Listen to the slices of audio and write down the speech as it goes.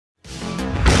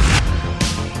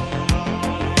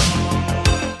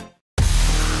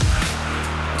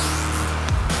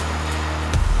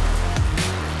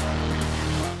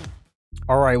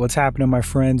Alright, what's happening, my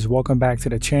friends? Welcome back to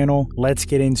the channel. Let's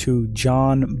get into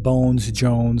Jon Bones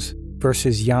Jones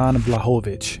versus Jan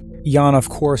Blachowicz. Jan, of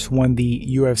course, won the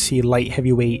UFC light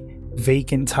heavyweight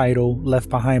vacant title left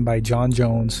behind by Jon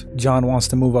Jones. Jon wants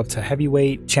to move up to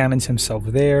heavyweight, challenge himself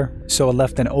there, so it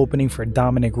left an opening for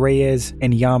Dominic Reyes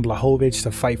and Jan Blachowicz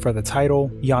to fight for the title.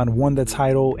 Jan won the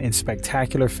title in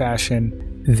spectacular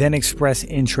fashion, then expressed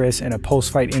interest in a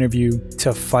post-fight interview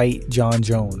to fight Jon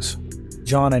Jones.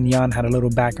 Jon and Jan had a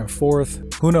little back and forth.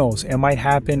 Who knows, it might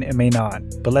happen, it may not,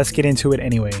 but let's get into it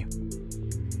anyway.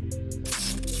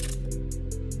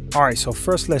 Alright, so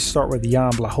first let's start with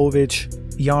Jan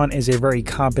Blachowicz. Jan is a very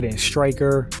competent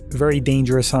striker, very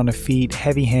dangerous on the feet,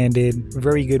 heavy-handed,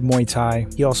 very good Muay Thai.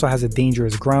 He also has a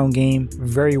dangerous ground game,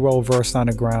 very well versed on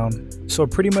the ground. So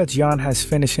pretty much Jan has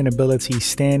finishing ability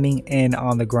standing and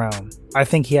on the ground. I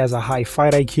think he has a high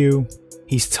fight IQ.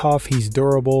 He's tough, he's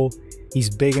durable, he's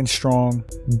big and strong,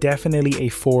 definitely a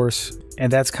force,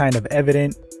 and that's kind of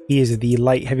evident. He is the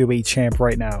light heavyweight champ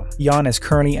right now. Jan is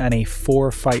currently on a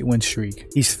 4-fight win streak.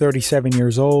 He's 37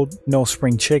 years old, no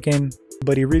spring chicken,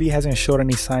 but he really hasn't showed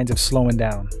any signs of slowing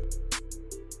down.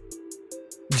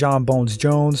 Jon Bones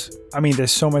Jones. I mean,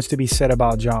 there's so much to be said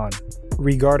about Jon.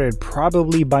 Regarded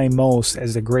probably by most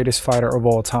as the greatest fighter of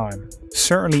all time,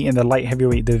 certainly in the light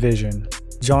heavyweight division.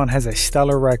 Jon has a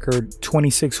stellar record,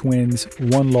 26 wins,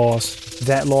 1 loss.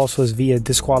 That loss was via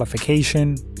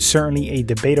disqualification, certainly a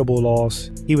debatable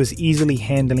loss. He was easily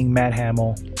handling Matt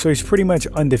Hamill, so he's pretty much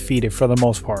undefeated for the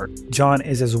most part. Jon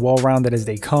is as well-rounded as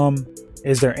they come.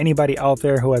 Is there anybody out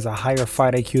there who has a higher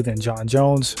fight IQ than Jon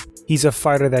Jones? He's a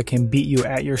fighter that can beat you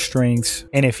at your strengths,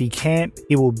 and if he can't,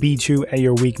 he will beat you at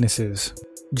your weaknesses.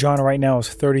 Jon right now is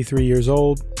 33 years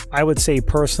old. I would say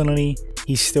personally,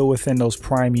 he's still within those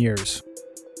prime years.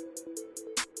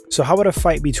 So how would a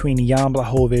fight between Jan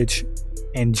Blachowicz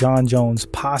and Jon Jones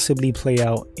possibly play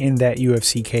out in that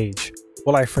UFC cage?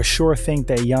 Well, I for sure think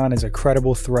that Jan is a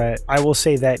credible threat. I will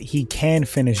say that he can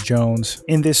finish Jones.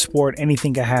 In this sport,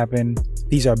 anything can happen.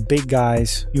 These are big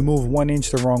guys. You move 1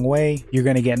 inch the wrong way, you're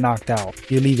going to get knocked out.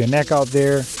 You leave your neck out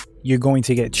there, you're going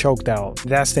to get choked out.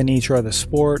 That's the nature of the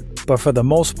sport. But for the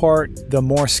most part, the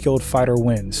more skilled fighter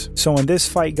wins. So in this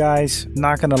fight, guys,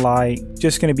 not going to lie,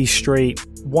 just going to be straight,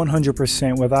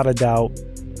 100% without a doubt,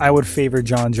 I would favor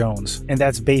Jon Jones. And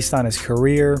that's based on his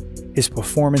career, his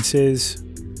performances,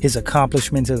 his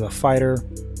accomplishments as a fighter.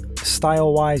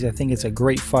 Style-wise, I think it's a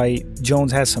great fight.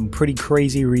 Jones has some pretty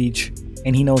crazy reach,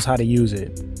 and he knows how to use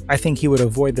it. I think he would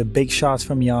avoid the big shots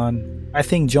from Jan. I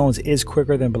think Jones is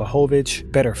quicker than Blachowicz,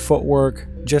 better footwork,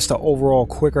 just an overall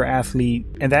quicker athlete,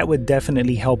 and that would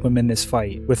definitely help him in this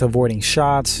fight, with avoiding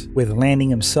shots, with landing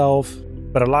himself.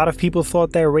 But a lot of people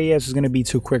thought that Reyes was going to be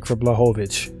too quick for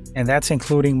Blachowicz, and that's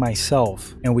including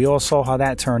myself, and we all saw how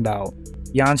that turned out.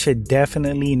 Jan should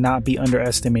definitely not be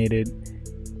underestimated.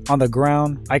 On the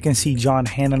ground, I can see Jon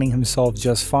handling himself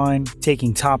just fine,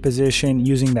 taking top position,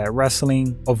 using that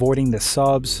wrestling, avoiding the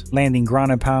subs, landing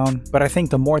ground and pound. But I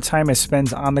think the more time it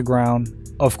spends on the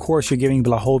ground, of course you're giving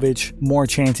Blachowicz more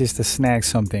chances to snag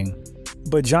something.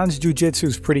 But Jon's jiu-jitsu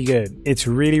is pretty good. It's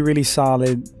really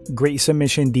solid, great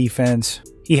submission defense.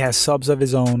 He has subs of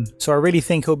his own, so I really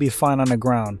think he'll be fine on the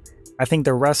ground. I think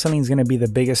the wrestling is going to be the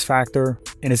biggest factor,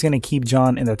 and it's going to keep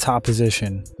Jon in the top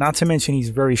position. Not to mention he's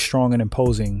very strong and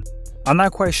imposing. I'm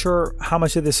not quite sure how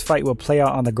much of this fight will play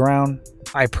out on the ground.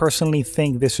 I personally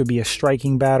think this would be a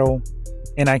striking battle,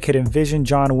 and I could envision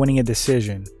Jon winning a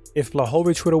decision. If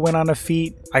Blachowicz would have went on the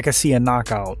feet, I could see a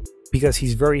knockout, because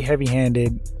he's very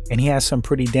heavy-handed and he has some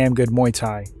pretty damn good Muay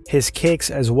Thai. His kicks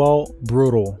as well,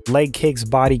 brutal. Leg kicks,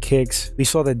 body kicks. We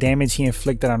saw the damage he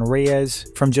inflicted on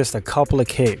Reyes from just a couple of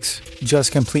kicks.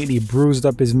 Just completely bruised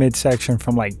up his midsection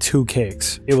from like 2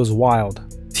 kicks. It was wild.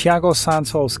 Thiago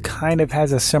Santos kind of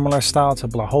has a similar style to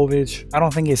Blachowicz. I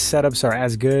don't think his setups are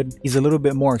as good. He's a little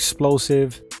bit more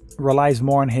explosive, relies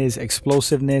more on his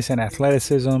explosiveness and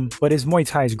athleticism, but his Muay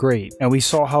Thai is great, and we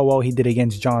saw how well he did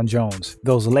against Jon Jones.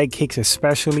 Those leg kicks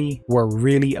especially were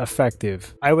really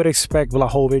effective. I would expect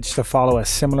Blachowicz to follow a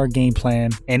similar game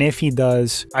plan, and if he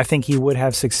does, I think he would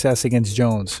have success against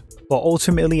Jones. But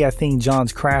ultimately, I think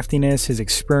Jon's craftiness, his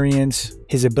experience,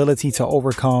 his ability to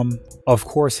overcome, of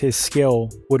course his skill,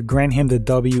 would grant him the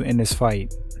W in this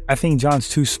fight. I think Jon's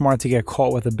too smart to get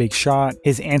caught with a big shot.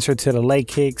 His answer to the leg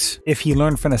kicks, if he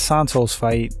learned from the Santos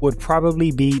fight, would probably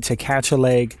be to catch a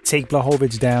leg, take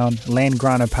Blachowicz down, land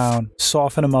ground and pound,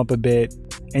 soften him up a bit,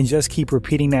 and just keep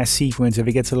repeating that sequence if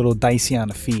it gets a little dicey on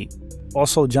the feet.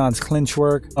 Also, Jon's clinch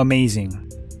work,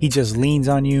 amazing. He just leans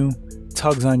on you,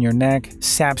 tugs on your neck,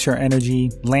 saps your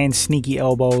energy, lands sneaky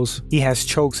elbows. He has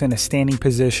chokes in a standing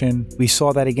position. We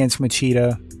saw that against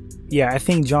Machida. Yeah, I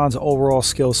think Jon's overall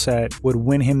skill set would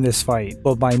win him this fight,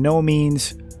 but by no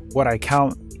means would I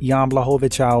count Jan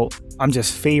Blachowicz out. I'm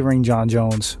just favoring Jon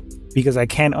Jones because I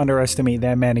can't underestimate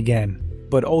that man again.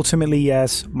 But ultimately,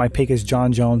 yes, my pick is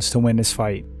Jon Jones to win this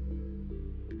fight.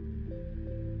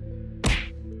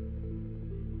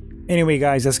 Anyway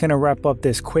guys, that's gonna wrap up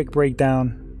this quick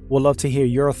breakdown. Would love to hear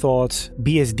your thoughts.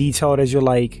 Be as detailed as you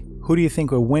like. Who do you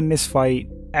think would win this fight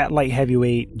at light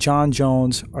heavyweight, Jon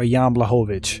Jones or Jan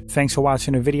Blachowicz? Thanks for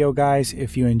watching the video guys.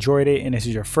 If you enjoyed it and this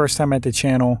is your first time at the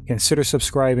channel, consider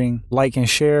subscribing, like and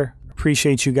share.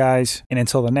 Appreciate you guys. And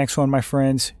until the next one, my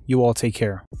friends, you all take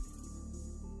care.